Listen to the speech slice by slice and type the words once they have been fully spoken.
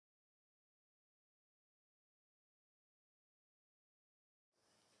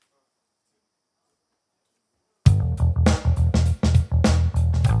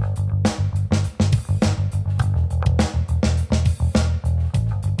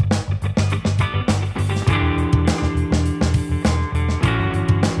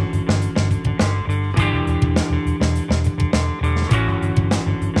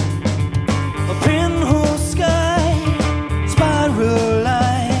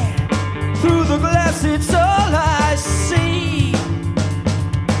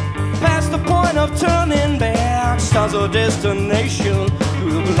your destination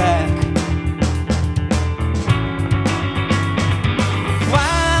through the black.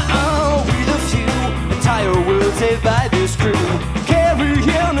 Why are we the few? Entire world saved by this crew, carrying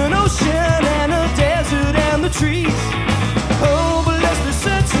an ocean and a desert and the trees. Oh, but let's be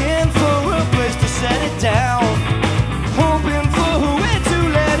searching for a place to set it down, hoping for a way to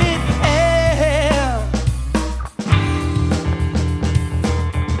let it air.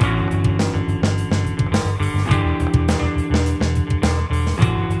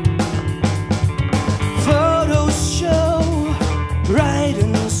 Photos show, write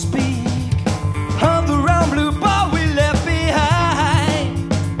and speak of the round blue ball we left behind.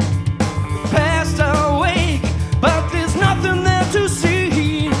 Past our wake, but there's nothing there to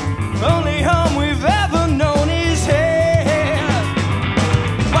see. Only home we've ever known is here.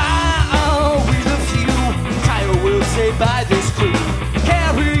 Why are we the few? Entire world saved by this crew,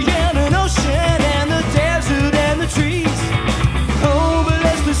 carrying an ocean and the desert and the trees. Oh, but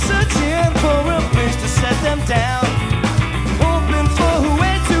let's be searching for a place to set them down, hoping for a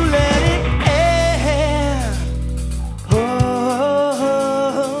way to let it air.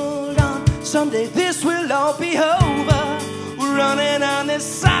 Hold on, someday this will all be over. We're running on this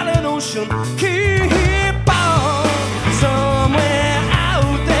silent ocean. Keep on, somewhere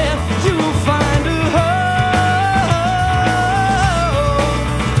out there you'll find a home.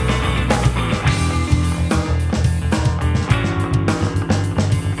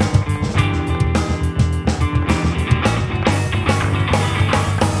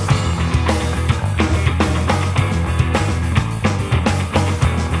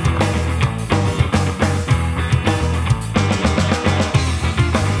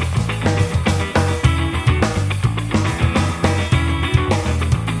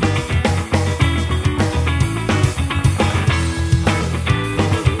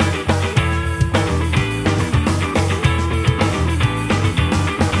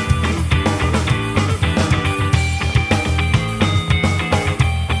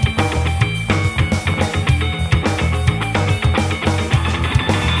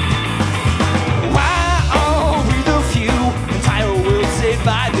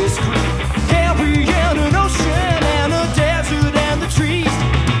 By this crew, carrying an ocean and a desert and the trees.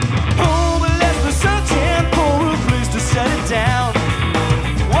 Oh, but let's be searching for a place to set it down,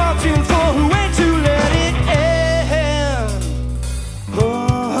 watching for a way to let it end.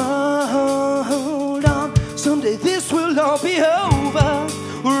 Hold on, someday this will all be over.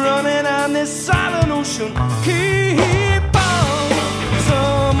 We're running on this silent ocean. Keep on,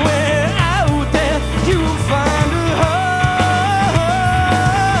 somewhere out there you'll find a home.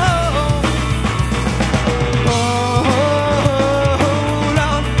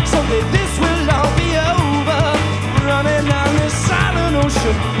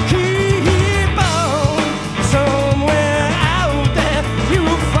 Keep on, somewhere out there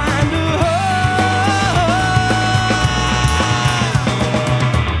you'll find a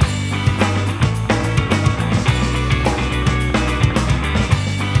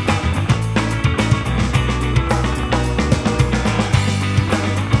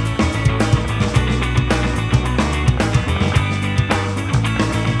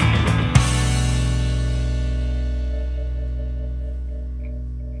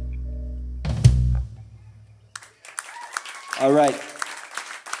All right.